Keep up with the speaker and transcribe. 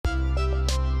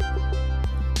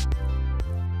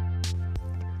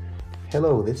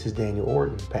Hello, this is Daniel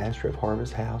Orton, pastor of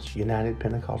Harvest House United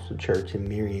Pentecostal Church in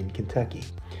Marion, Kentucky.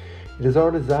 It is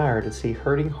our desire to see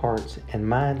hurting hearts and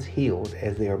minds healed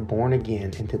as they are born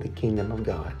again into the kingdom of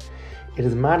God. It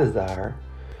is my desire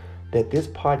that this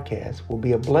podcast will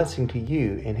be a blessing to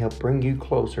you and help bring you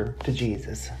closer to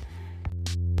Jesus.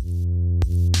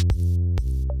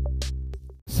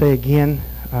 Say again,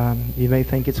 you may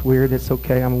think it's weird. It's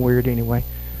okay. I'm weird anyway.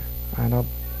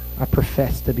 I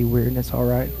profess to be weird, and it's all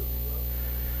right.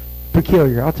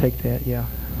 Peculiar, I'll take that, yeah.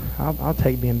 I'll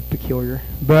take being peculiar.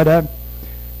 But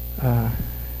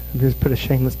just put a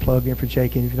shameless plug in for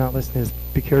Jake, and if you're not listening to his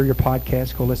Peculiar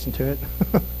podcast, go listen to it.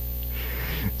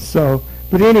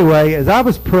 But anyway, as I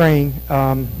was praying,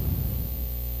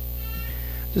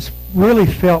 just really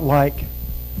felt like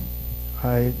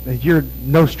you're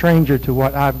no stranger to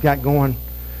what I've got going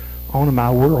on in my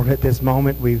world at this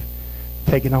moment. We've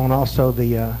taken on also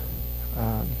the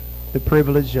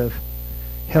privilege of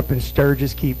helping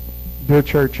Sturgis keep their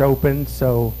church open.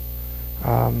 So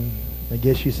I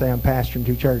guess you say I'm pastoring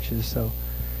two churches. So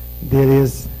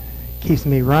that keeps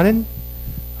me running.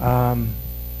 I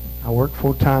work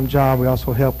full-time job. We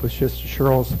also help with Sister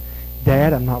Cheryl's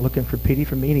dad. I'm not looking for pity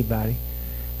from anybody.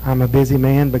 I'm a busy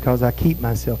man because I keep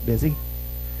myself busy.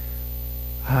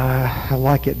 I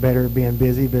like it better being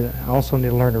busy, but I also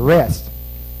need to learn to rest.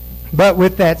 But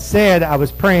with that said, I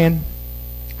was praying.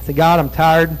 I said, God, I'm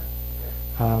tired.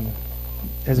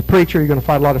 As a preacher, you're going to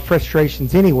find a lot of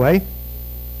frustrations anyway,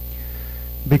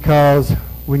 because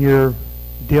when you're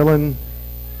dealing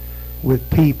with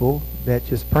people, that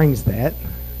just brings that.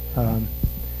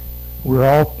 We're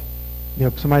all,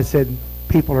 somebody said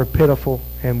people are pitiful,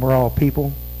 and we're all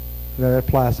people. That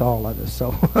applies to all of us.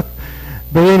 So, but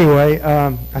anyway,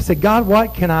 I said, God,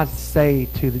 what can I say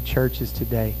to the churches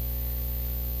today?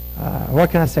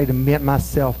 What can I say to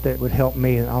myself that would help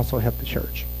me and also help the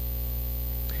church?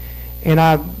 And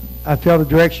I felt a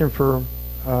direction for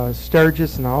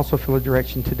Sturgis, and I also feel a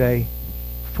direction today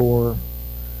for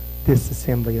this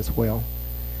assembly as well.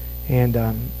 And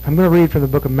I'm going to read from the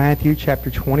book of Matthew, chapter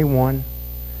 21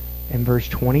 and verse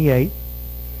 28.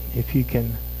 If you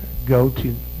can go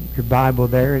to your Bible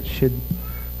there, it should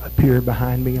appear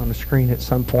behind me on the screen at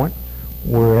some point,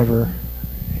 wherever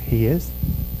he is.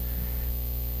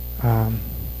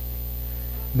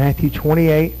 Matthew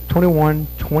 21,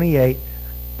 28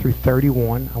 through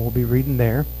 31. I will be reading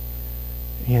there.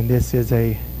 And this is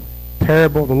a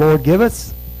parable the Lord give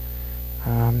us.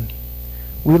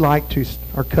 We like to,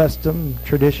 our custom,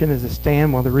 tradition is to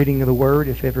stand while the reading of the Word.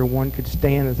 If everyone could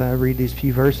stand as I read these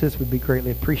few verses, would be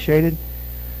greatly appreciated.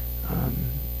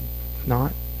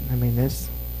 Not, this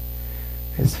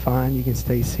is fine. You can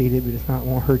stay seated, but it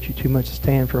won't hurt you too much to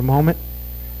stand for a moment.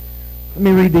 Let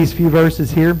me read these few verses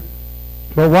here.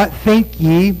 But what think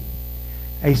ye?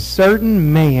 A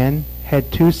certain man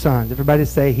had two sons. Everybody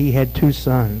say he had two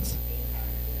sons.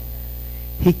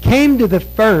 He came to the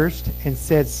first and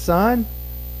said, Son,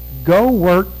 go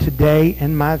work today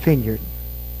in my vineyard.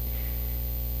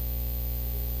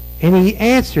 And he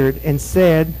answered and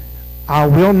said, I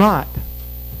will not.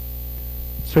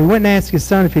 So he went and asked his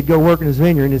son if he'd go work in his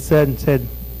vineyard, and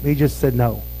he just said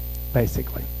no,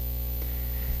 basically.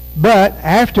 But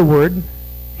afterward,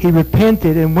 he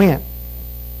repented and went.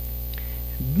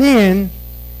 Then,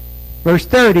 verse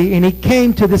 30, and he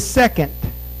came to the second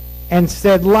and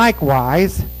said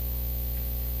likewise.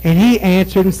 And he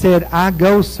answered and said, I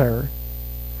go, sir.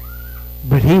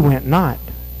 But he went not.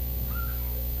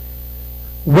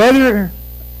 Whether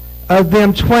of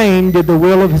them twain did the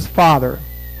will of his father?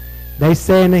 They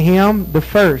say unto him, the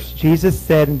first. Jesus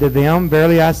said unto them,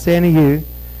 Verily I say unto you,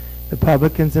 the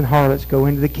publicans and harlots go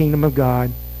into the kingdom of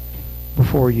God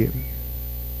before you.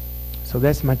 So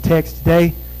that's my text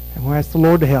today, and we'll ask the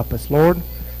Lord to help us. Lord,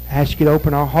 I ask you to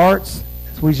open our hearts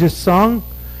as we just sung.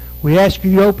 We ask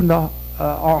you to open our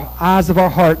eyes of our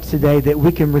hearts today that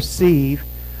we can receive,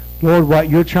 Lord, what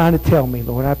you're trying to tell me.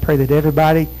 Lord, I pray that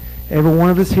every one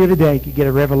of us here today could get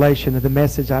a revelation of the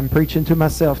message I'm preaching to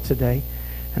myself today.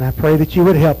 And I pray that you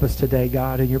would help us today,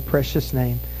 God, in your precious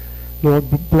name. Lord,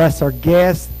 bless our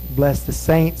guests, bless the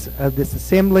saints of this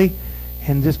assembly,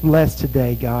 and just bless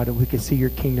today, God, that we can see your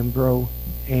kingdom grow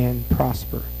and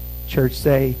prosper. Church,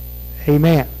 say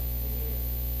amen.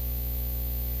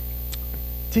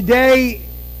 Today,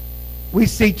 we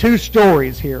see two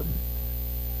stories here.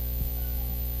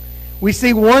 We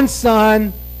see one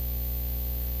son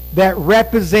that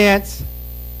represents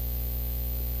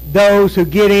those who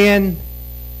get in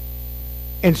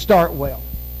and start well.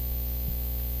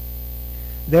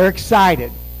 They're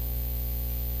excited.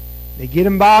 They get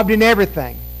involved in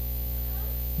everything.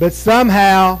 But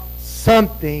somehow,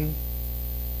 something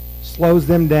slows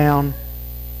them down,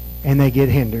 and they get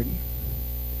hindered.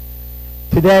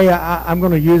 Today, I'm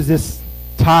going to use this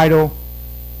title,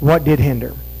 What Did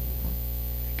Hinder?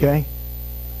 Okay?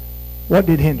 What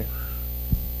did hinder?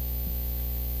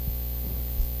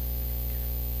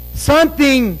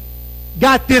 Something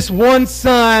got this one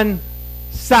son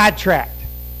sidetracked.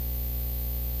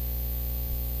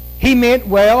 He meant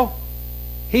well.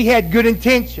 He had good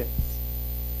intentions.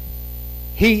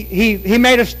 He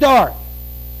made a start.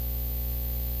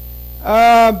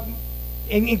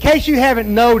 In case you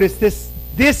haven't noticed,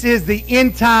 this is the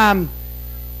end time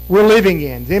we're living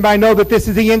in. Does anybody know that this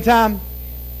is the end time?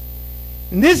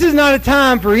 And this is not a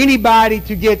time for anybody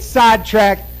to get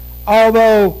sidetracked,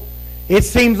 although it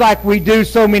seems like we do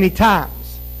so many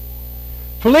times.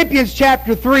 Philippians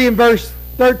chapter 3 and verse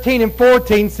 13 and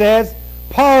 14 says,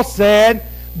 Paul said,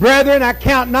 Brethren, I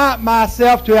count not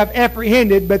myself to have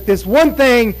apprehended, but this one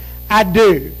thing I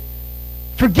do,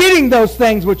 forgetting those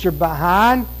things which are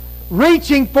behind,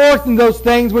 reaching forth in those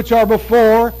things which are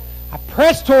before, I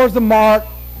press towards the mark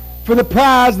for the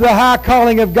prize of the high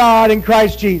calling of God in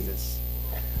Christ Jesus.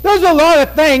 There's a lot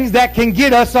of things that can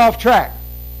get us off track.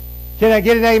 Can I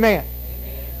get an amen?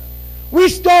 Amen. We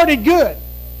started good.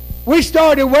 We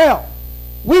started well.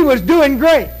 We was doing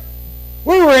great.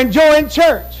 We were enjoying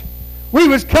church. We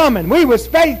was coming. We was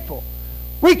faithful.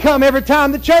 We come every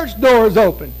time the church door is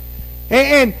open.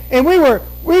 And we were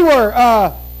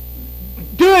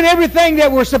doing everything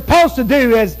that we're supposed to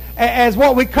do as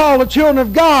what we call the children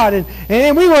of God.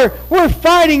 And we're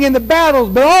fighting in the battles,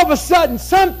 but all of a sudden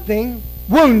something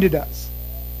wounded us.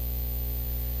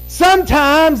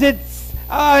 Sometimes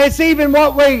it's even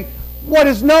what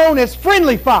is known as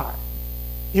friendly fire.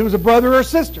 It was a brother or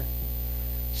sister.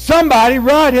 Somebody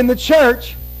right in the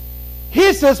church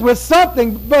hits us with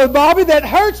something, Brother Bobby, that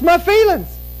hurts my feelings,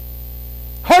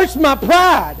 hurts my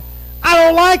pride. I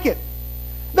don't like it.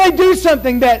 They do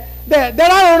something that I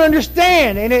don't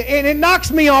understand, and it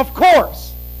knocks me off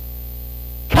course.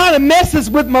 Kind of messes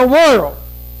with my world.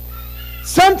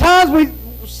 Sometimes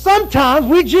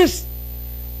we just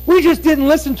didn't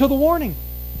listen to the warning.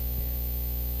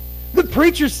 The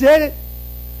preacher said it.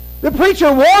 The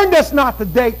preacher warned us not to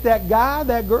date that guy,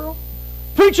 that girl.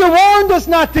 Preacher warned us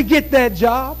not to get that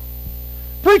job.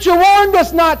 Preacher warned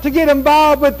us not to get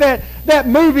involved with that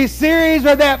movie series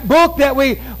or that book that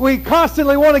we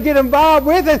constantly want to get involved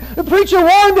with. And the preacher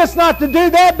warned us not to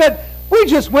do that, but we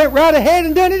just went right ahead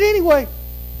and done it anyway.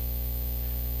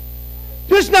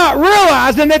 Just not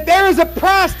realizing that there is a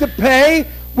price to pay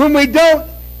when we don't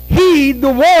heed the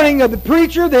warning of the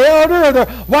preacher, the elder, or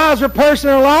the wiser person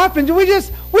in life, and we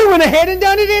went ahead and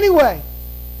done it anyway.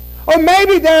 Or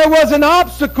maybe there was an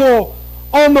obstacle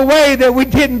on the way that we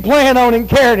didn't plan on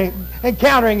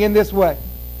encountering in this way.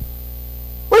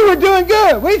 We were doing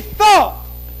good. We thought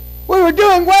we were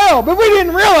doing well, but we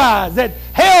didn't realize that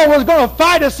hell was going to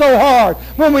fight us so hard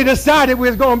when we decided we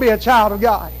was going to be a child of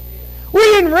God. We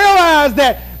didn't realize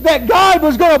that God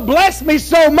was going to bless me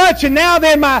so much, and now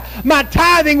then my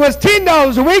tithing was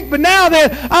 $10 a week, but now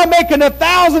then I'm making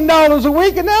 $1,000 a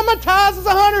week, and now my tithe is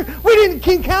 $100. We didn't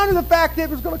encounter the fact that it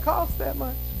was going to cost that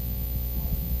much.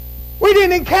 We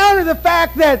didn't encounter the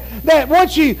fact that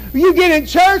once you get in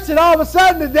church, that all of a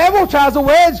sudden the devil tries to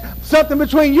wedge something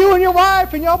between you and your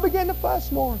wife, and y'all begin to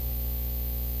fuss more.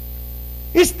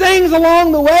 It's things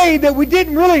along the way that we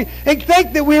didn't really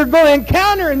think that we were going to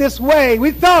encounter in this way.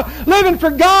 We thought living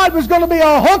for God was going to be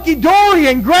all hunky-dory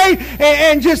and great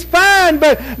and just fine,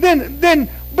 but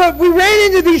we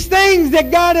ran into these things that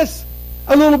got us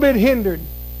a little bit hindered.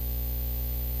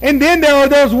 And then there are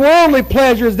those worldly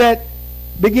pleasures that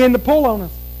begin to pull on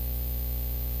us.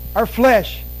 Our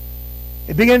flesh,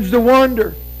 it begins to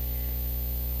wander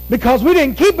because we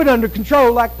didn't keep it under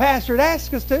control like Pastor had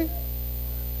asked us to.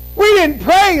 We didn't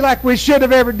pray like we should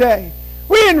have every day.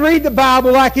 We didn't read the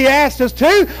Bible like He asked us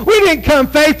to. We didn't come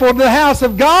faithful to the house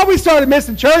of God. We started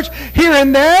missing church here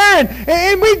and there,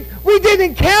 and we didn't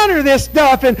encounter this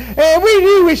stuff, and we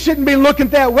knew we shouldn't be looking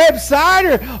at that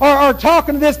website or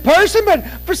talking to this person, but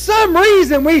for some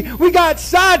reason we got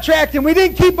sidetracked and we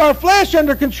didn't keep our flesh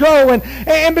under control,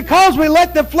 and because we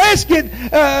let the flesh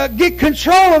get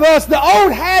control of us, the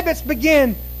old habits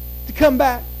begin to come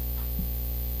back.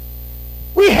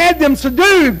 We had them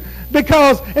subdued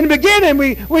because in the beginning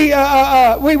we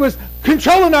was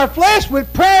controlling our flesh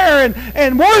with prayer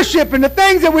and worship and the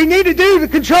things that we need to do to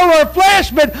control our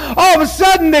flesh, but all of a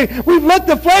sudden we've let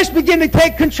the flesh begin to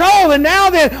take control, and now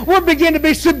then we're beginning to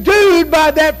be subdued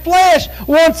by that flesh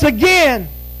once again.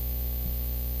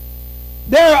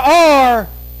 There are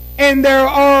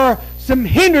some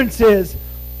hindrances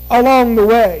along the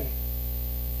way,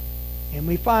 and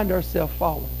we find ourselves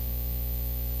falling.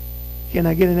 Can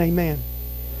I get an amen?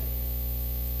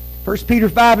 1 Peter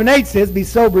 5:8 says, be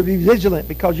sober, be vigilant,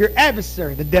 because your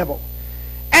adversary, the devil,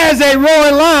 as a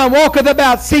roaring lion, walketh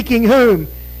about seeking whom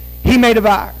he may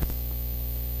devour.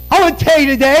 I want to tell you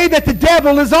today that the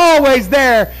devil is always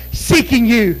there seeking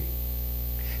you,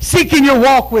 seeking your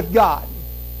walk with God.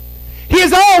 He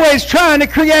is always trying to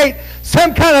create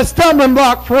some kind of stumbling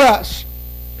block for us,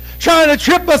 trying to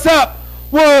trip us up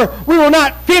where we will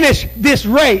not finish this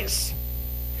race.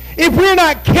 If we're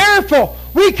not careful,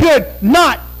 we could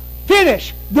not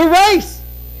finish the race.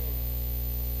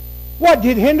 What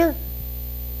did hinder?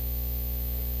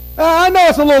 I know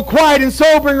it's a little quiet and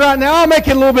sobering right now. I'll make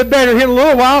it a little bit better here in a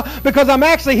little while, because I'm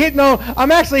actually hitting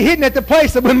at the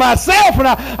place with myself, and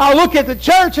I look at the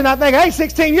church and I think, hey,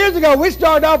 16 years ago we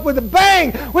started off with a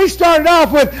bang. We started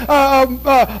off with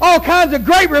all kinds of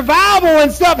great revival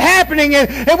and stuff happening,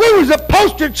 and we was a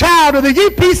poster child of the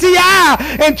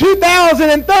UPCI in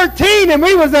 2013, and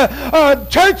we was a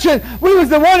church, and we was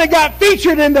the one that got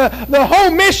featured in the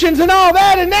home missions and all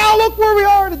that, and now look where we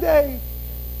are today.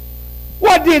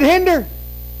 What did hinder?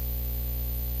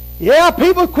 Yeah,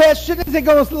 people question, is it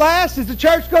going to last? Is the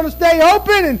church going to stay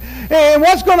open? And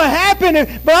what's going to happen?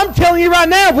 But I'm telling you right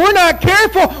now, if we're not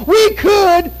careful, we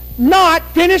could not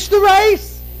finish the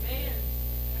race. Amen.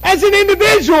 As an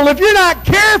individual, if you're not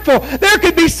careful, there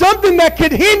could be something that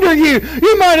could hinder you.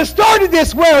 You might have started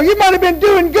this well. You might have been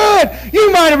doing good.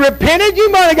 You might have repented.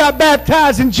 You might have got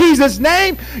baptized in Jesus'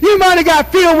 name. You might have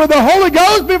got filled with the Holy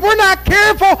Ghost. But if we're not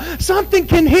careful, something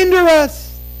can hinder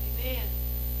us. Amen.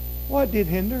 What did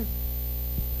hinder?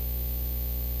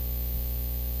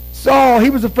 Saul, he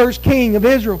was the first king of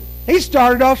Israel. He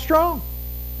started off strong.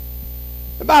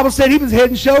 The Bible said he was head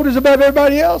and shoulders above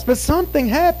everybody else. But something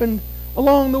happened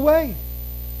along the way.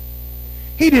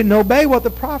 He didn't obey what the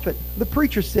prophet, the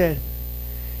preacher said.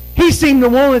 He seemed to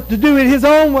want to do it his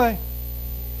own way.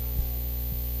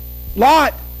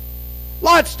 Lot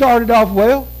started off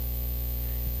well.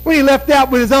 When he left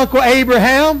out with his uncle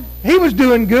Abraham, he was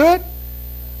doing good.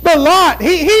 But Lot,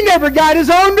 he never got his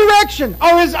own direction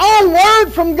or his own word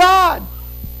from God.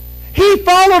 He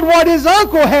followed what his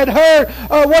uncle had heard,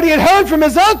 what he had heard from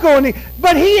his uncle,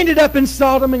 but he ended up in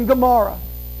Sodom and Gomorrah.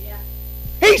 Yeah.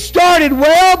 He started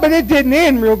well, but it didn't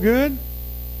end real good.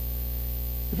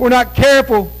 If we're not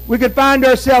careful, we could find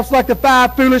ourselves like the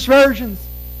 5 foolish virgins,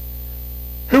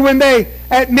 who when they,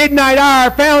 at midnight hour,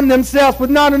 found themselves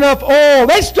with not enough oil.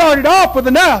 They started off with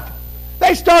enough.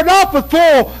 They started off with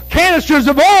full canisters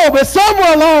of oil, but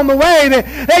somewhere along the way,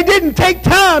 they didn't take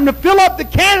time to fill up the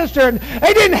canister, and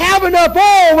they didn't have enough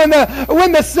oil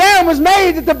when the sound was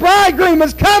made that the bridegroom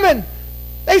was coming.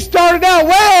 They started out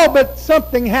well, but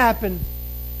something happened.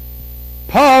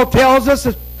 Paul tells us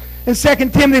in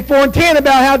 2 Timothy 4:10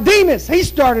 about how Demas, he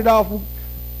started off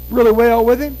really well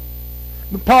with him.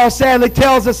 But Paul sadly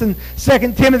tells us in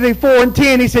 2 Timothy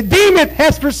 4:10, he said, Demas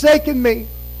has forsaken me,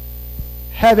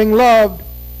 having loved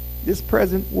this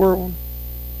present world.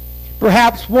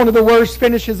 Perhaps one of the worst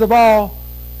finishes of all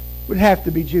would have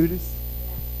to be Judas.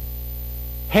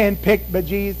 Handpicked by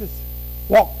Jesus,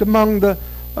 walked among the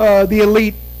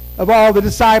elite of all the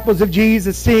disciples of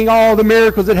Jesus, seeing all the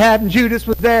miracles that happened. Judas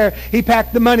was there. He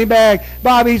packed the money bag.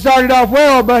 Bobby, he started off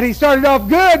well, but he started off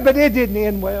good, but it didn't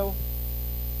end well.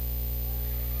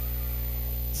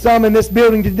 Some in this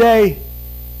building today,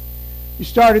 you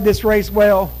started this race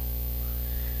well,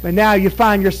 but now you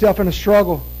find yourself in a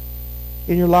struggle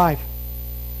in your life.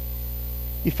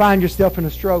 You find yourself in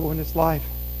a struggle in this life.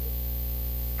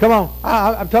 Come on.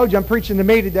 I've told you I'm preaching to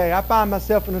me today. I find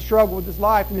myself in a struggle with this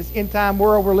life in this end-time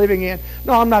world we're living in.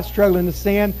 No, I'm not struggling with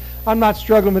sin. I'm not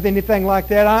struggling with anything like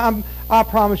that. I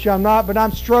promise you I'm not, but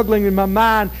I'm struggling in my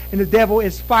mind, and the devil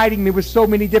is fighting me with so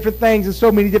many different things in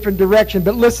so many different directions.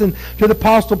 But listen to the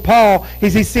Apostle Paul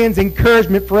as he sends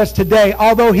encouragement for us today.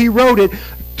 Although he wrote it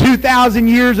 2,000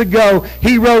 years ago,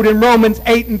 he wrote in Romans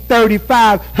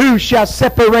 8:35, who shall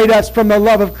separate us from the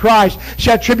love of Christ?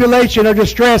 Shall tribulation or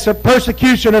distress or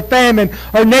persecution or famine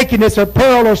or nakedness or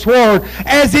peril or sword?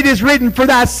 As it is written, for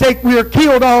thy sake we are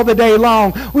killed all the day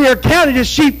long. We are counted as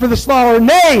sheep for the slaughter.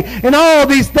 Nay, in all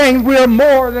these things we are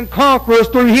more than conquerors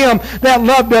through him that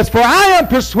loved us. For I am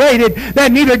persuaded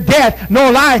that neither death,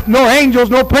 nor life, nor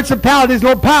angels, nor principalities,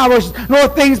 nor powers, nor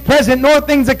things present, nor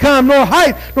things to come, nor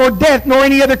height, nor depth, nor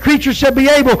any other creature shall be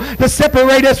able to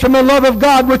separate us from the love of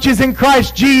God which is in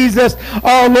Christ Jesus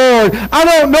our Lord. I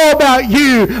don't know about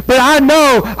you, but I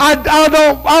know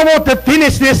I want to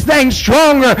finish this thing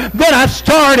stronger than I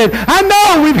started. I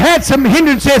know we've had some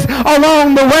hindrances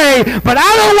along the way, but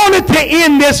I don't want it to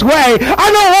end this way. I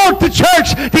don't want the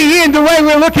church to end the way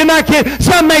we're looking like it.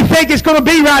 Some may think it's going to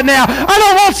be right now. I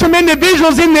don't want some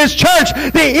individuals in this church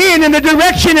to end in the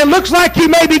direction it looks like you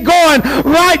may be going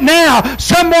right now.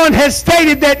 Someone has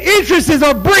stated that entrances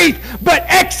are brief, but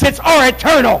exits are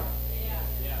eternal.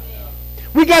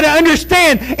 We got to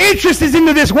understand entrances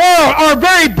into this world are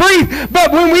very brief,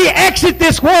 but when we exit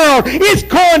this world, it's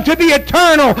going to be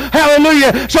eternal.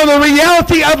 Hallelujah. So the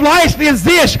reality of life is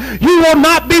this: you will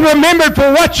not be remembered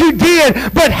for what you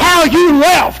did, but how you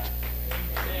left.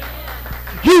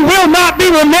 You will not be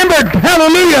remembered,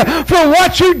 hallelujah, for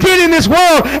what you did in this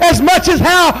world as much as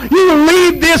how you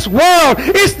leave this world.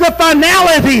 It's the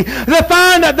finality, the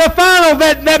final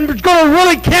that's going to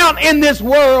really count in this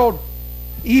world.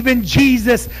 Even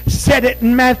Jesus said it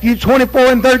in Matthew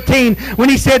 24:13 when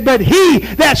he said, "But he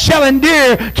that shall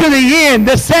endure to the end,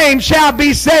 the same shall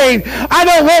be saved." I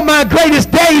don't want my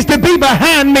greatest days to be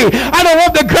behind me. I don't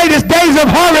want the greatest days of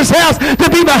Harvest House to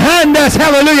be behind us,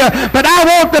 hallelujah. But I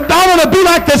want to be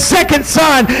like the second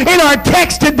son in our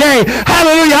text today,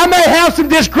 hallelujah. I may have some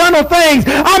disgruntled things.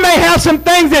 I may have some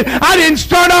things that I didn't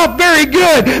start off very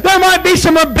good. There might be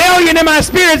some rebellion in my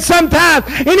spirit sometimes,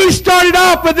 and he started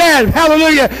off with that, hallelujah.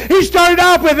 He started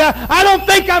off with, I don't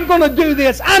think I'm going to do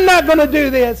this. I'm not going to do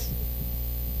this.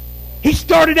 He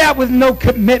started out with no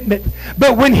commitment.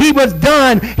 But when he was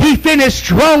done, he finished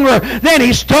stronger than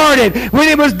he started. When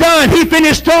it was done, he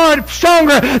finished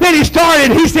stronger than he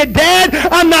started. He said, "Dad,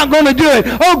 I'm not going to do it.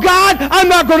 Oh, God, I'm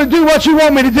not going to do what you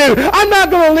want me to do. I'm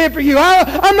not going to live for you.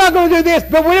 I'm not going to do this."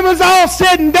 But when it was all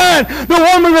said and done, the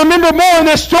one we remember more in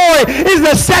this story is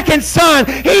the second son.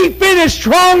 He finished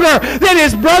stronger than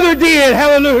his brother did.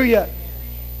 Hallelujah.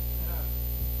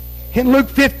 In Luke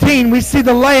 15, we see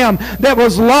the lamb that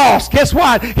was lost. Guess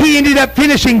what? He ended up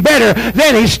finishing better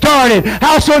than he started.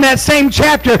 Also in that same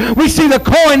chapter, we see the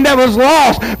coin that was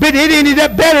lost, but it ended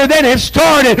up better than it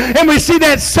started. And we see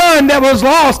that son that was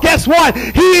lost. Guess what?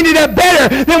 He ended up better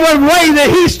than the way that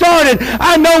he started.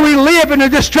 I know we live in a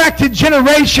distracted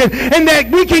generation and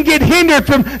that we can get hindered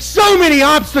from so many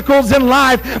obstacles in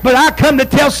life, but I come to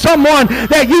tell someone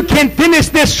that you can finish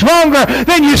this stronger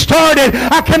than you started.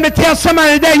 I come to tell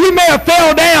somebody that you may have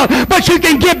fell down, but you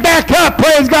can get back up,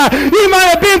 praise God. You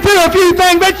might have been through a few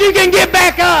things, but you can get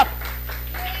back up.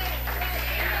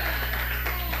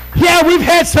 Yeah, we've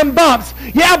had some bumps.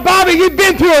 Yeah, Bobby, you've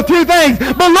been through a few things,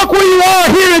 but look where you are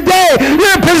here today.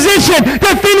 You're in position to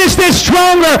finish this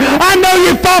stronger. I know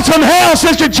you fought some hell,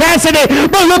 Sister Chastity,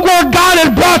 but look where God has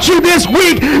brought you this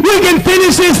week. We can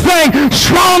finish this thing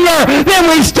stronger than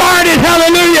we started.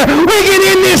 Hallelujah. We can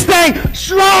end this thing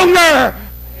stronger.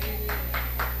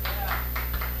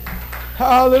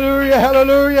 Hallelujah,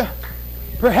 hallelujah.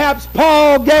 Perhaps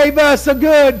Paul gave us a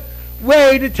good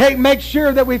way to make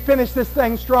sure that we finish this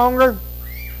thing stronger.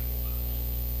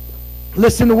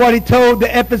 Listen to what he told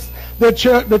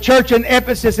the church in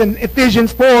Ephesus in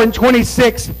Ephesians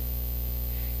 4:26.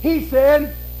 He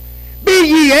said, "Be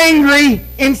ye angry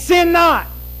and sin not.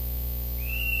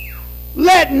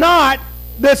 Let not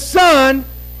the sun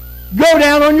go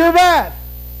down on your wrath."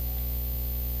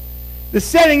 The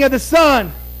setting of the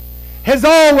sun has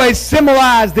always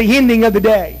symbolized the ending of the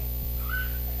day.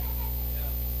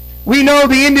 We know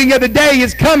the ending of the day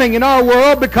is coming in our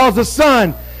world because the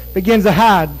sun begins to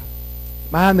hide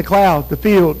behind the cloud, the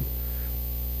field,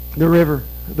 the river,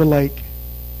 the lake.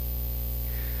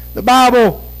 The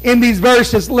Bible in these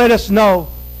verses let us know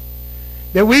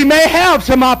that we may have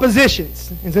some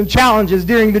oppositions and some challenges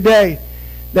during the day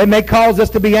that may cause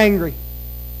us to be angry.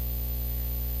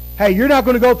 Hey, you're not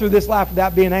going to go through this life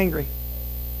without being angry.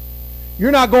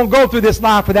 You're not going to go through this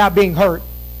life without being hurt.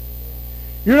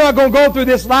 You're not going to go through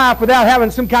this life without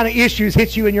having some kind of issues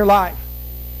hit you in your life.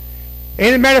 And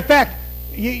as a matter of fact,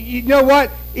 you know what?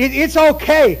 It's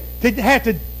okay to have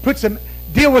to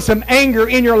deal with some anger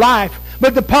in your life.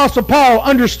 But the Apostle Paul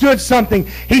understood something.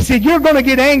 He said, you're going to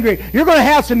get angry. You're going to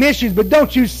have some issues, but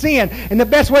don't you sin. And the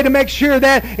best way to make sure of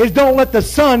that is don't let the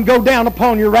sun go down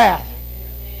upon your wrath.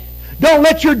 Don't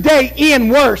let your day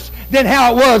end worse than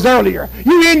how it was earlier.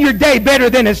 You end your day better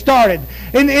than it started.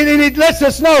 And it lets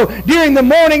us know during the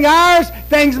morning hours,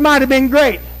 things might have been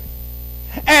great.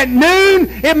 At noon,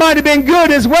 it might have been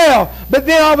good as well. but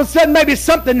then all of a sudden maybe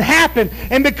something happened,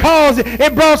 and because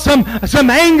it brought some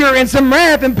anger and some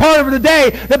wrath in part of the day,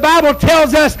 the Bible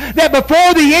tells us that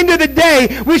before the end of the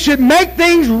day, we should make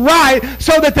things right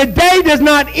so that the day does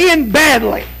not end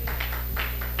badly.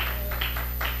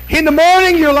 In the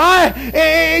morning, your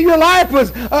life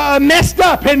was messed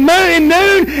up. In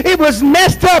noon, it was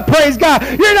messed up, praise God.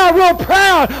 You're not real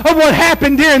proud of what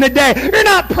happened during the day. You're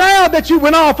not proud that you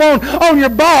went off on your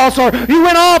boss, or you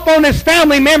went off on this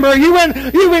family member. You went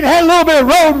had a little bit of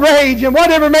road rage and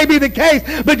whatever may be the case.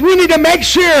 But we need to make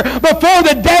sure before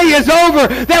the day is over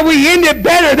that we end it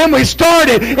better than we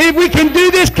started. And if we can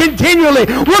do this continually,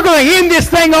 we're going to end this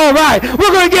thing all right.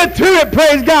 We're going to get through it,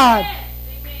 praise God.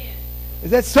 As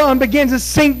that sun begins to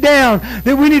sink down,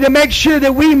 that we need to make sure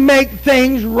that we make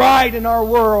things right in our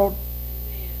world.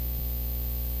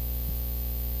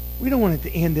 We don't want it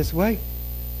to end this way.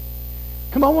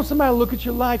 Come on, I want somebody to look at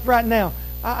your life right now.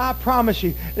 I promise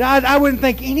you. I wouldn't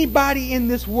think anybody in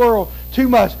this world too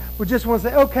much would just want to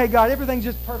say, okay, God, everything's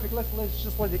just perfect. Let's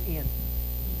just let it end.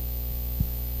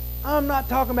 I'm not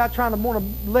talking about trying to want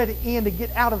to let it end to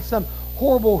get out of some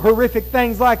horrible, horrific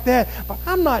things like that. But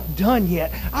I'm not done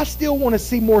yet. I still want to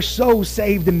see more souls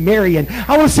saved in Marion.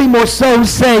 I want to see more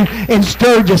souls saved in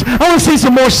Sturgis. I want to see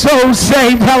some more souls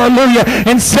saved, hallelujah,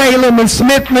 in Salem and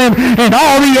Smithland and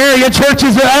all the area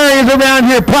churches, the areas around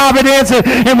here, Providence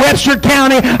and Webster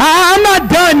County. I'm not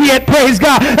done yet, praise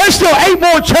God. There's still 8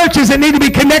 more churches that need to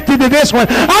be connected to this one.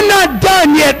 I'm not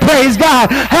done yet, praise God.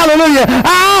 Hallelujah.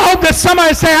 I hope that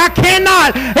somebody say,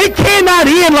 it cannot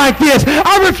end like this.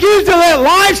 I refuse to let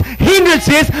life's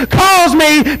hindrances cause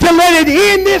me to let it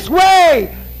end this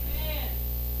way.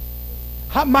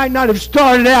 I might not have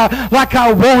started out like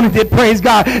I wanted it, praise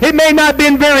God. It may not have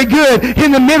been very good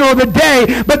in the middle of the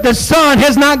day, but the sun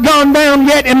has not gone down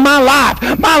yet in my life.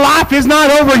 My life is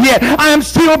not over yet. I am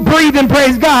still breathing,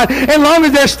 praise God. As long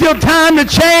as there's still time to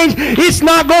change, it's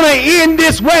not going to end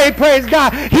this way, praise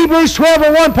God. Hebrews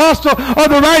 12:1, apostle or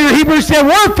the writer of Hebrews said,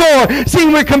 wherefore,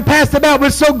 seeing we're compassed about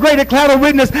with so great a cloud of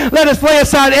witness, let us lay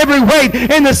aside every weight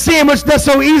and the sin which does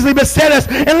so easily beset us,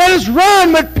 and let us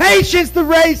run with patience the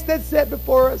race that's set before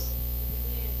us.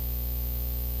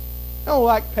 I don't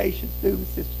like patience, do we,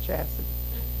 Sister Chastity?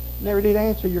 Never did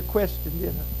answer your question,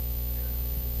 did I?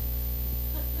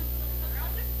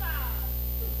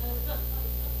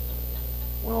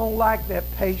 We don't like that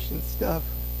patience stuff.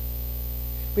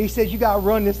 But he says you got to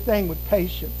run this thing with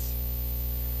patience.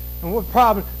 And the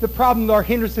problem with our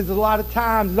hindrances a lot of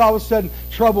times is all of a sudden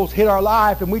troubles hit our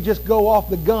life and we just go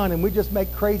off the gun and we just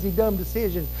make crazy, dumb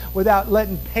decisions without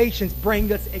letting patience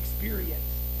bring us experience.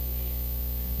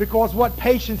 Because what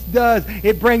patience does,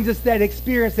 it brings us that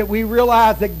experience that we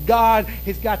realize that God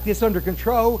has got this under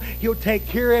control. He'll take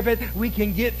care of it. We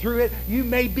can get through it. You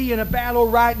may be in a battle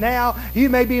right now. You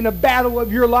may be in a battle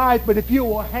of your life, but if you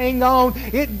will hang on,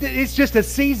 it's just a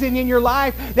season in your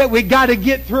life that we got to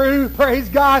get through. Praise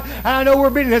God. I know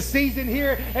we're in a season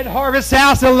here at Harvest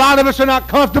House that a lot of us are not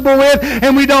comfortable with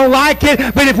and we don't like it,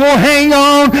 but if we'll hang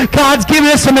on, God's given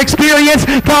us some experience.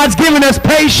 God's given us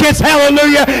patience.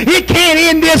 Hallelujah. It can't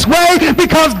end this way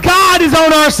because God is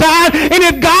on our side, and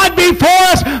if God be for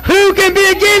us, who can be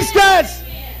against us?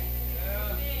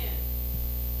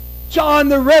 John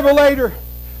the Revelator,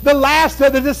 the last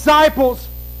of the disciples,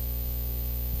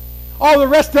 all the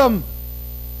rest of them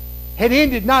had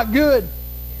ended not good.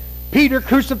 Peter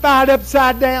crucified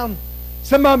upside down,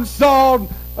 some of them sawed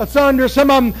asunder, some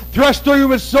of them thrust through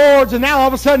with swords, and now all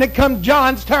of a sudden it comes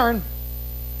John's turn.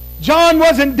 John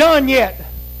wasn't done yet.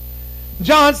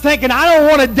 John's thinking, I don't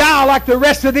want to die like the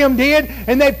rest of them did.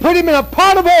 And they put him in a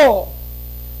pot of oil.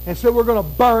 And said, we're going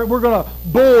to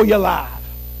boil you alive.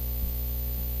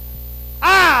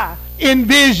 I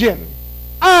envision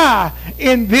that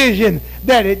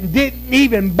it didn't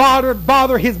even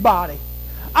bother his body.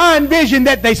 I envisioned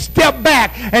that they stepped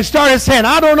back and started saying,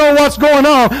 I don't know what's going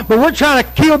on, but we're trying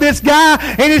to kill this guy,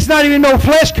 and it's not even no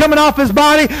flesh coming off his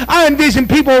body. I envision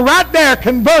people right there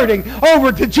converting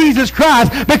over to Jesus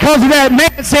Christ because of that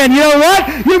man saying, you know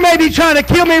what? You may be trying to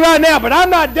kill me right now, but I'm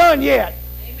not done yet.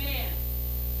 Amen.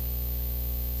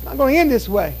 It's not going to end this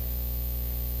way.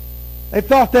 They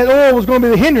thought that oil was going to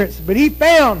be the hindrance, but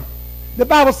the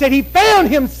Bible said he found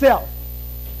himself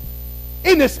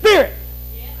in the Spirit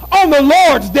on the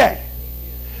Lord's day.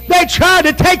 They tried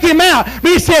to take him out.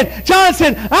 But John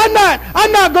said, I'm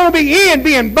not going to be in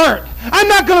being burnt. I'm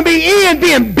not going to be in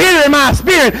being bitter in my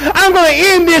spirit. I'm going to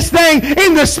end this thing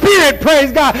in the Spirit,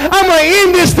 praise God. I'm going to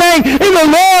end this thing in the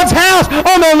Lord's house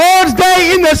on the Lord's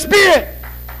day in the Spirit.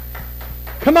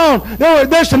 Come on.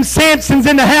 There's some Samsons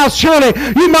in the house. Surely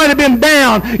you might have been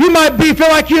down. You might feel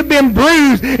like you've been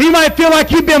bruised. You might feel like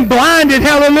you've been blinded.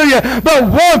 Hallelujah. But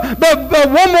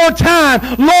one more time,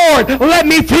 Lord, let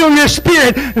me feel your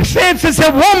spirit. Samson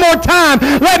said, one more time,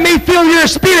 let me feel your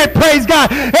spirit. Praise God.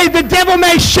 Hey, the devil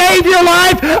may shave your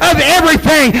life of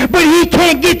everything, but he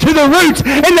can't get to the roots.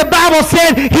 And the Bible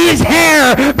said his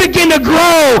hair begin to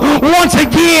grow once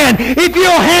again. If you'll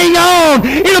hang on,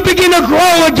 it'll begin to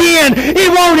grow again.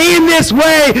 It won't end this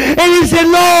way. And he said,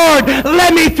 Lord,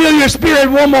 let me feel your spirit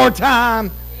one more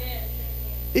time.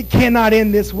 It cannot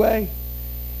end this way.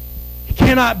 It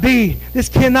cannot be. This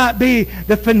cannot be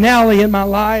the finale in my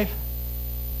life.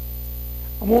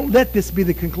 I won't let this be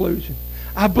the conclusion.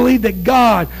 I believe that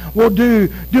God will do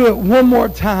it one more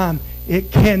time.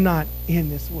 It cannot end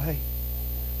this way.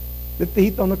 The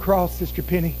thief on the cross, Sister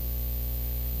Penny,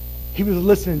 he was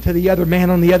listening to the other man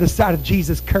on the other side of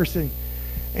Jesus cursing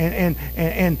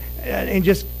and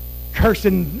just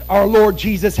cursing our Lord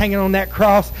Jesus hanging on that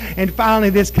cross. And finally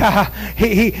this guy,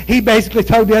 he basically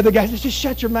told the other guy, just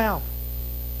shut your mouth.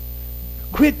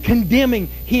 Quit condemning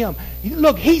him.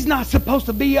 Look, he's not supposed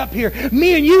to be up here.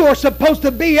 Me and you are supposed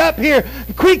to be up here.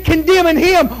 Quit condemning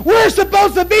him. We're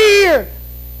supposed to be here.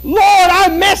 Lord, I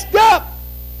messed up.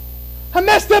 I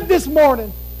messed up this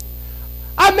morning.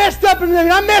 I messed up and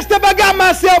I messed up. I got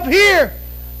myself here.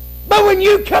 But when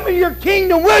you come in your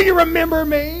kingdom, will you remember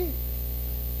me?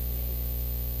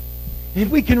 If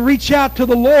we can reach out to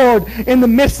the Lord in the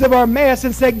midst of our mess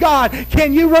and say, God,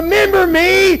 can you remember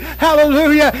me?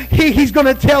 Hallelujah. He's going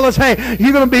to tell us, hey,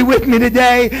 you're going to be with me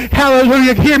today.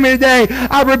 Hallelujah. Hear me today.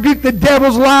 I rebuke the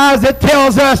devil's lies that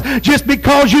tells us just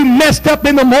because you messed up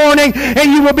in the morning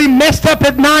and you will be messed up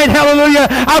at night. Hallelujah.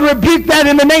 I rebuke that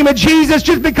in the name of Jesus.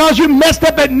 Just because you messed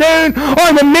up at noon or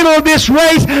in the middle of this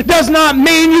race does not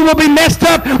mean you will be messed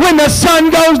up when the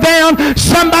sun goes down.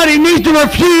 Somebody needs to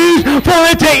refuse for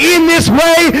it to end this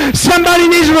way. Somebody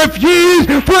needs to refuse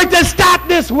for it to stop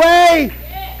this way.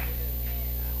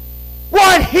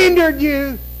 What hindered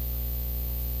you?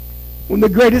 When the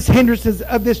greatest hindrances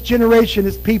of this generation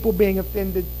is people being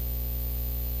offended.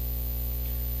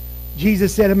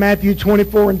 Jesus said in Matthew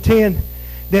 24:10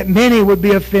 that many would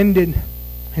be offended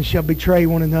and shall betray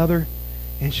one another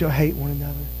and shall hate one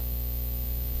another.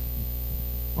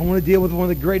 I want to deal with one of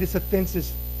the greatest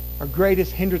offenses or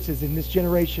greatest hindrances in this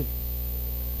generation.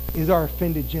 Is our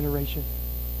offended generation.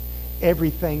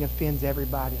 Everything offends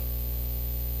everybody.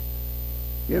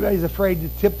 Everybody's afraid to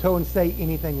tiptoe and say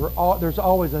anything. There's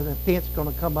always an offense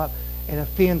going to come up and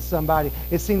offend somebody.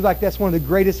 It seems like that's one of the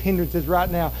greatest hindrances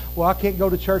right now. Well, I can't go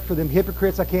to church for them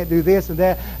hypocrites. I can't do this and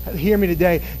that. Hear me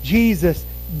today. Jesus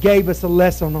gave us a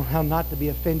lesson on how not to be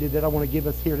offended that I want to give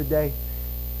us here today.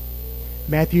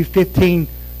 Matthew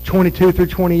 15:22 through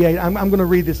 28. I'm going to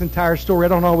read this entire story. I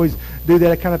don't always do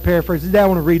that. I kind of paraphrase. Today I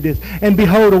want to read this. And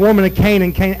behold, a woman of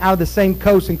Canaan came out of the same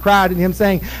coast and cried to him,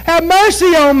 saying, have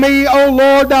mercy on me, O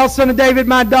Lord, thou son of David.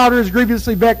 My daughter is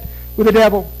grievously vexed with the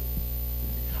devil.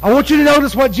 I want you to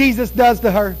notice what Jesus does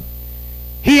to her.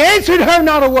 He answered her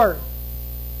not a word.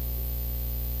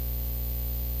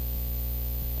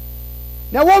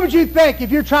 Now, what would you think if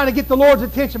you're trying to get the Lord's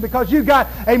attention because you got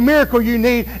a miracle you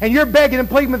need and you're begging and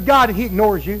pleading with God and He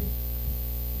ignores you?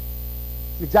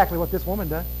 It's exactly what this woman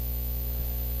done.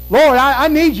 Lord, I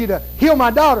need you to heal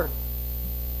my daughter.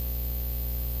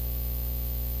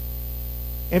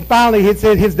 And finally, it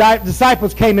said his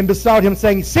disciples came and besought him,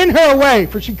 saying, send her away,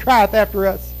 for she crieth after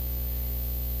us.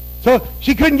 So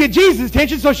she couldn't get Jesus'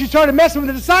 attention, so she started messing with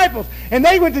the disciples. And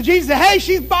they went to Jesus and said, hey,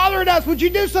 she's bothering us. Would you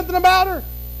do something about her?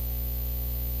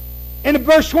 And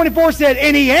verse 24 said,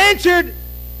 and he answered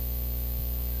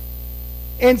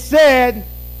and said,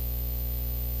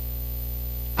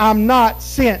 I'm not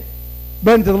sent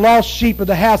but unto the lost sheep of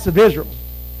the house of Israel.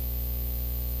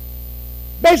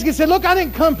 Basically said, look, I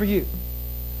didn't come for you.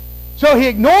 So he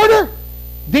ignored her,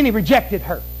 then he rejected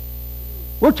her.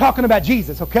 We're talking about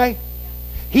Jesus, okay?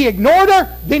 He ignored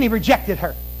her, then he rejected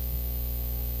her.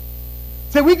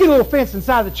 So we get a little offense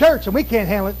inside the church and we can't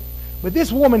handle it. But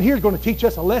this woman here is going to teach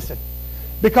us a lesson.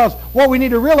 Because what we need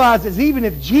to realize is even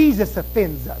if Jesus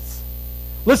offends us,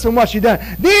 listen to what she done.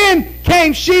 Then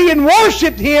came she and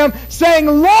worshipped him, saying,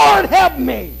 Lord, help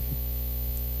me.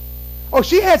 Oh,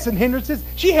 she had some hindrances.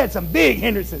 She had some big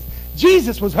hindrances.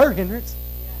 Jesus was her hindrance.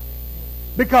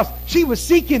 Because she was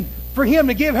seeking for him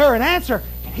to give her an answer,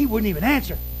 and he wouldn't even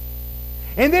answer.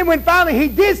 And then when finally he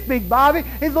did speak, Bobby,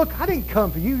 he said, look, I didn't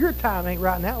come for you. Your time ain't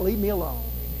right now. Leave me alone.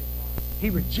 He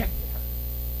rejected her.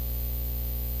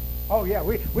 Oh, yeah,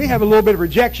 we have a little bit of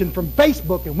rejection from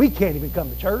Facebook, and we can't even come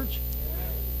to church.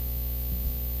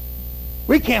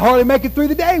 We can't hardly make it through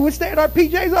the day. We stay in our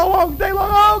PJs all day long.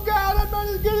 Oh, God, I'm not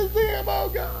as good as him. Oh,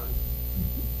 God.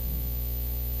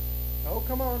 Oh,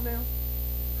 come on now.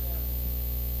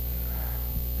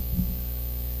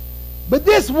 But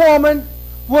this woman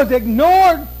was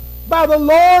ignored by the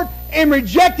Lord and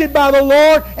rejected by the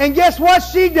Lord. And guess what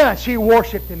she done? She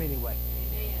worshiped him anyway.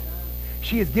 Amen.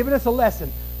 She has given us a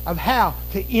lesson of how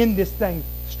to end this thing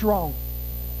strong.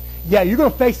 Yeah, you're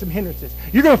going to face some hindrances.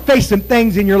 You're going to face some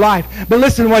things in your life. But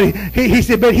listen to what he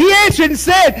said. But he answered and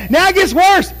said, now it gets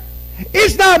worse.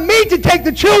 It's not meet to take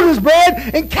the children's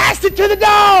bread and cast it to the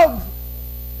dogs.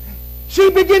 She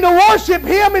began to worship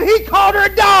him and he called her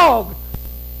a dog.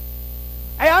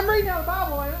 Hey, I'm reading out the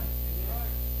Bible, ain't I?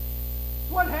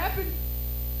 That's what happened.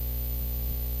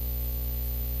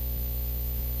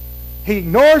 He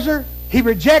ignores her. He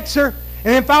rejects her.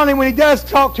 And then finally when he does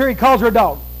talk to her, he calls her a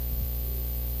dog.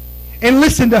 And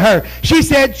listen to her. She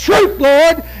said, truth,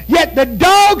 Lord, yet the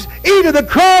dogs eat of the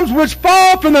crumbs which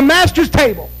fall from the master's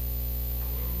table.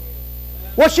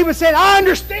 What she was saying, I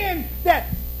understand that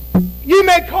you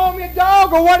may call me a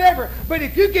dog or whatever, but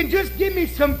if you can just give me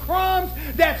some crumbs,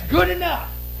 that's good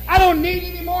enough. I don't need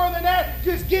any more than that.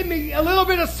 Just give me a little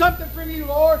bit of something from you,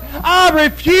 Lord. I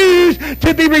refuse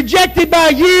to be rejected by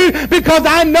you because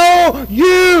I know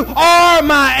you are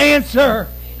my answer.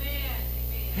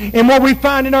 And what we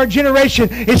find in our generation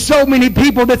is so many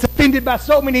people that's offended by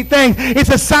so many things. It's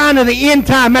a sign of the end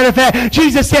time. Matter of fact,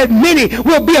 Jesus said many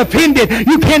will be offended.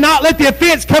 You cannot let the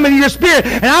offense come into your spirit.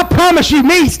 And I promise you,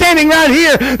 me standing right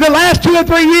here the last 2 or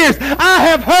 3 years, I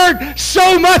have heard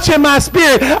so much in my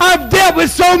spirit. I've dealt with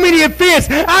so many offenses.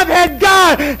 I've had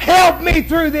God help me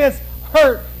through this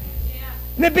hurt.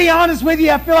 And to be honest with you,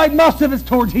 I feel like most of it's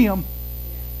towards him.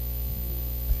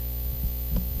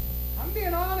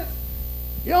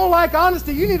 You don't like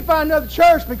honesty, you need to find another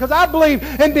church, because I believe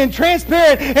in being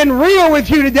transparent and real with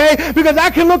you today, because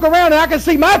I can look around and I can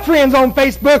see my friends on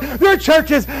Facebook. Their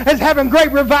churches is having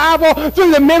great revival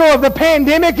through the middle of the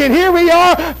pandemic, and here we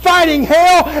are fighting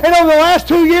hell, and over the last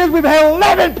 2 years we've had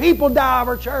 11 people die of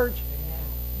our church.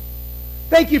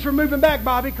 Thank you for moving back,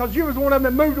 Bobby, because you was one of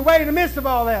them that moved away in the midst of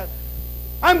all that.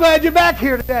 I'm glad you're back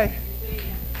here today,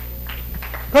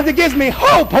 because it gives me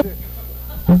hope.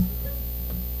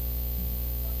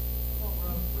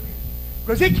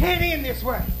 Because it can't end this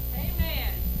way. Amen.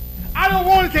 I don't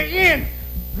want it to end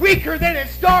weaker than it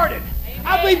started. Amen.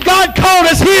 I believe God called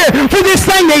us here for this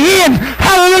thing to end,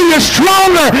 hallelujah,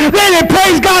 stronger than it,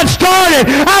 praise God, started.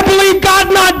 I believe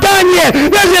God's not done yet.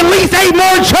 There's at least 8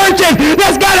 more churches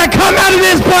that's got to come out of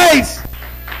this place.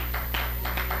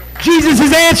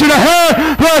 Jesus' answer to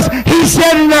her was, he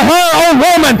said unto her, O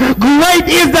woman, great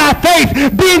is thy faith,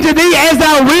 be unto thee as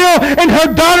thou wilt. And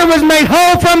her daughter was made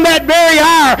whole from that very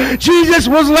hour. Jesus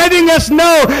was letting us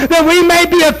know that we may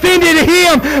be offended at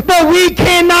him, but we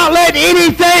cannot let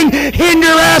anything hinder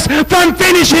us from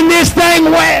finishing this thing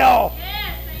well.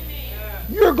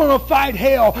 You're going to fight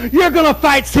hell. You're going to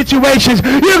fight situations.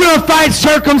 You're going to fight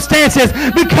circumstances,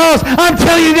 because I'm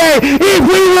telling you today, if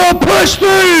we will push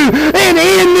through and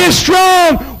end this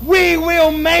strong, we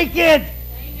will make it.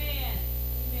 Amen.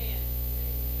 Amen.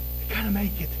 You got to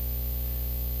make it.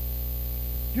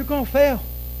 You're going to fail.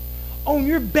 On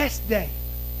your best day,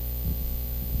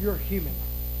 you're human.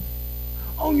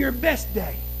 On your best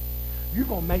day, you're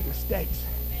going to make mistakes.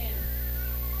 Amen.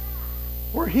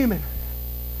 We're human.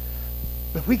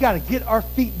 But we got to get our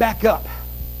feet back up.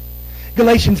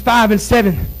 Galatians 5 and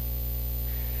 7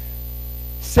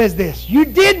 says this. You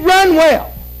did run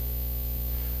well.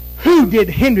 Who did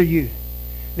hinder you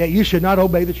that you should not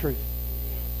obey the truth?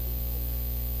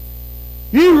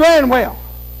 You ran well.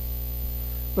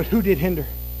 But who did hinder?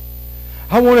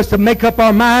 I want us to make up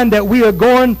our mind that we are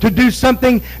going to do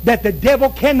something that the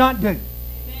devil cannot do. Amen.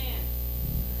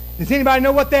 Does anybody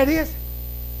know what that is?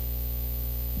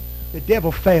 The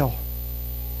devil fell.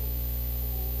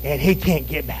 And he can't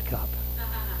get back up.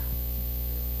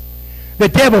 The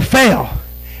devil fell,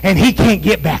 and he can't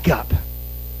get back up.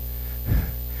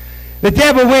 The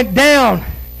devil went down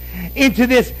into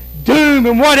this doom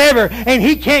and whatever, and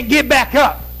he can't get back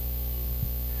up.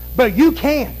 But you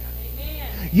can.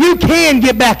 You can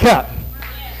get back up.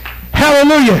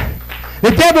 Hallelujah.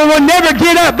 The devil will never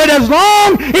get up, but as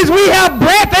long as we have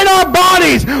breath in our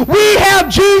bodies, we have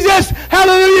Jesus,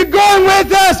 hallelujah, going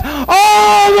with us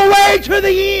all the way to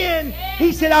the end. He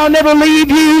said, I'll never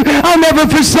leave you. I'll never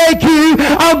forsake you.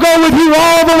 I'll go with you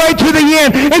all the way to the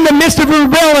end. In the midst of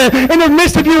rebellion, in the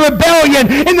midst of your rebellion,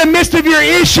 in the midst of your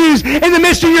issues, in the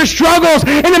midst of your struggles,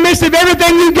 in the midst of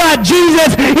everything you got,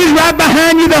 Jesus is right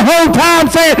behind you the whole time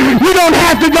saying, you don't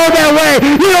have to go that way.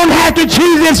 You don't have to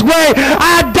choose this way.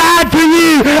 I died for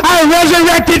you. I resurrected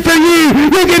resurrected for you.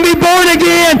 You can be born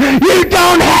again. You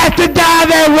don't have to die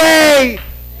that way.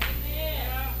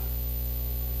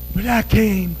 But I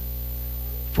came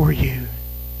for you.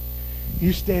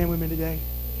 You stand with me today.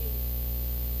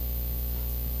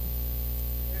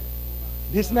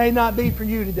 This may not be for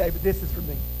you today, but this is for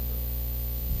me.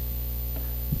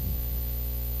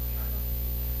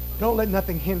 Don't let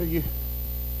nothing hinder you.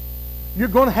 You're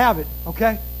going to have it,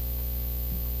 okay?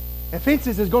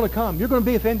 Offenses is going to come. You're going to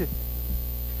be offended.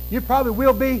 You probably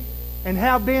will be and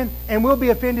have been and will be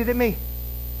offended at me.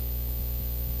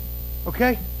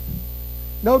 Okay?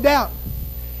 No doubt.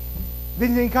 If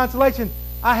there's any consolation,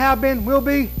 I have been, will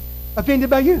be offended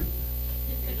by you.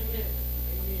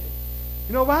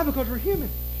 You know why? Because we're human.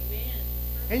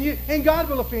 And God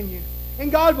will offend you.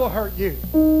 And God will hurt you.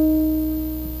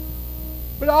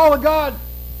 But all of God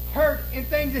hurt and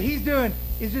things that He's doing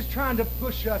is just trying to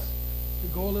push us to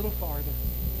go a little farther.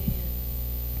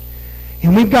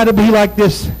 And we've got to be like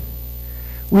this.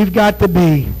 We've got to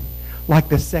be like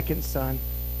the second son.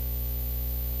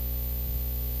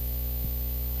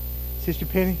 Sister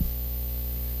Penny,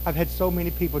 I've had so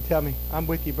many people tell me, I'm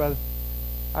with you, brother.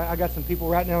 I got some people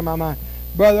right now in my mind.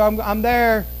 Brother, I'm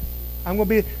there. I'm going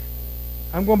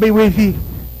to be with you.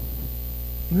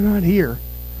 They're not here.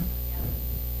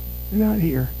 They're not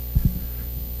here.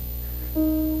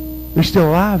 They're still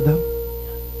alive, though.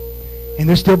 And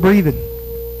they're still breathing.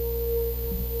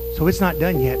 So it's not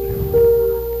done yet.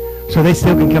 So they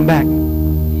still can come back.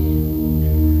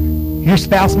 Your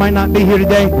spouse might not be here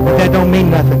today, but that don't mean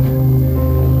nothing.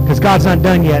 Because God's not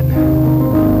done yet.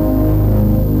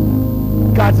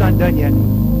 God's not done yet.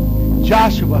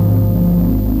 Joshua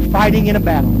fighting in a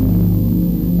battle.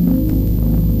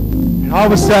 And all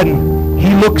of a sudden,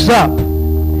 he looks up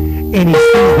and he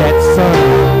sees that sun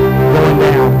going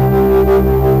down.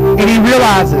 And he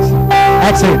realizes,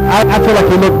 actually, I feel like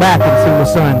he looked back and seen the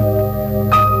sun.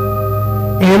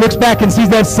 And he looks back and sees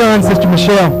that sun, Sister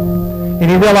Michelle, and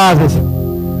he realizes,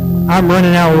 I'm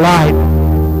running out of light,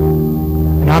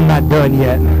 and I'm not done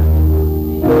yet.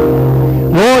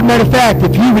 Lord, matter of fact,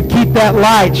 if you would keep that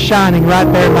light shining right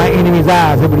there in my enemy's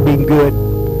eyes, it would have been good.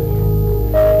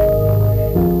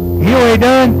 You ain't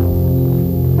done?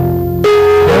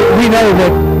 We know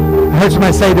that, I heard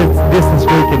somebody say this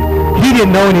week, and he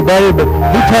didn't know any better, but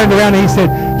he turned around and he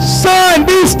said, "Sun,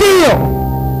 be still."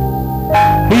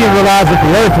 He didn't realize that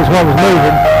the earth was what was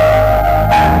moving.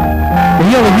 But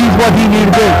he only used what he knew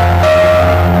to do.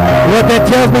 You know what that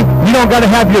tells me? You don't got to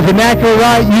have your vernacular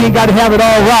right. You ain't got to have it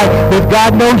all right. But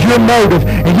God knows your motive.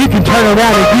 And you can turn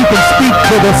around and you can speak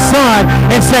to the sun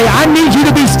and say, I need you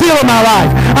to be still in my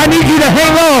life. I need you to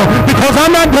hang on because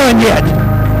I'm not done yet.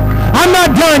 I'm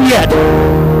not done yet.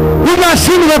 We've not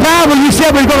seen the revival you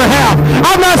said we're going to have.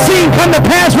 I've not seen come to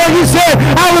pass what you said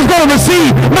I was going to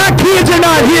receive. My kids are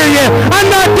not here yet. I'm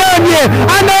not done yet.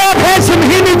 I know I've had some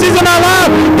hindrances in my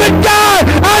life, but God,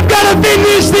 I've got to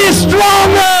finish this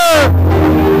stronger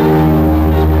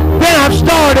than I've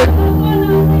started.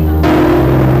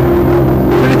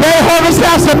 Today, Harvest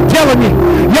House, I'm telling you,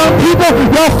 young people,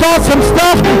 y'all fought some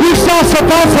stuff. You saw some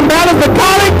battles, but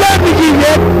God ain't done with you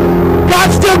yet. God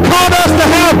still called us to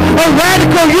have a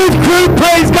radical youth group,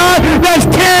 praise God, that's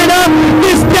tearing up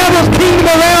this devil's kingdom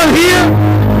around here.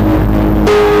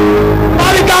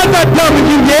 Father, God's not done with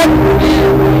you yet.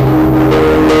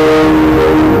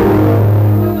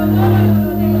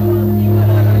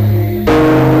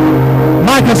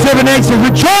 Micah 7:8 says,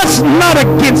 rejoice not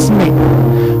against me,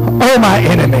 O my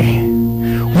enemy.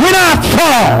 When I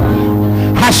fall,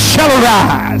 I shall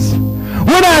arise.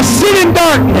 When I sit in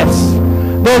darkness,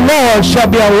 the Lord shall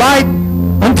be a light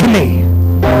unto me.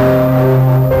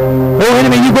 Oh,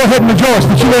 enemy, you go ahead and rejoice,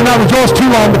 but you better not rejoice too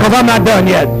long because I'm not done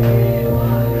yet.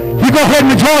 You go ahead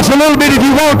and rejoice a little bit if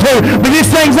you want to, but this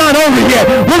thing's not over yet.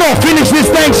 We're going to finish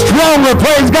this thing stronger,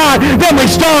 praise God, than we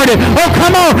started. Oh,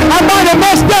 come on. I might have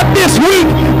messed up this week,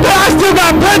 but I still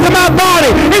got breath in my body,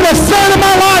 and the sun of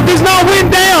my life is not went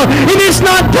down, and it's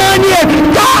not done yet.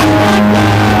 God's not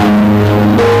done.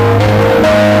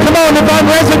 Come on, if I'm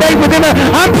resonating with him,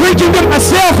 I'm preaching to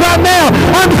myself right now.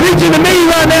 I'm preaching to me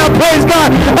right now, praise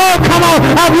God. Oh, come on.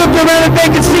 I've looked around and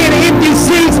thinking, seeing empty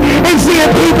seats and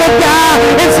seeing people die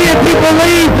and seeing people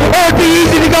leave. Oh, it'd be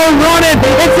easy to go running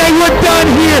and say, we're done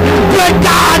here. But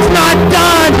God's not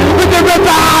done with the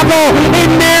revival in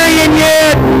Marion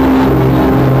yet.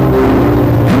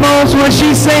 Come on, so when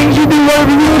she sings, you do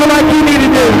whatever you feel like you need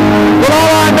to do. But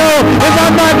all I know is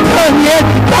I'm not done yet.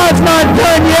 God's not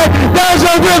done yet. There's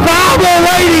a revival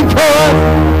waiting for us.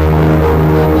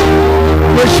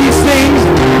 When she sings,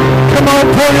 come on,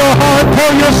 pour your heart,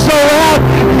 pour your soul out,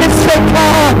 and say,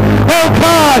 God, oh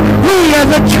God, we as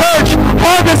a church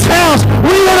Harvest House,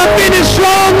 we want to finish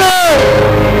stronger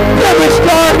than we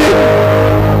started.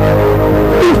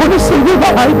 We want to see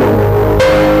revival.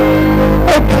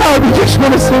 Oh God, we just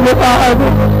want to see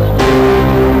revival.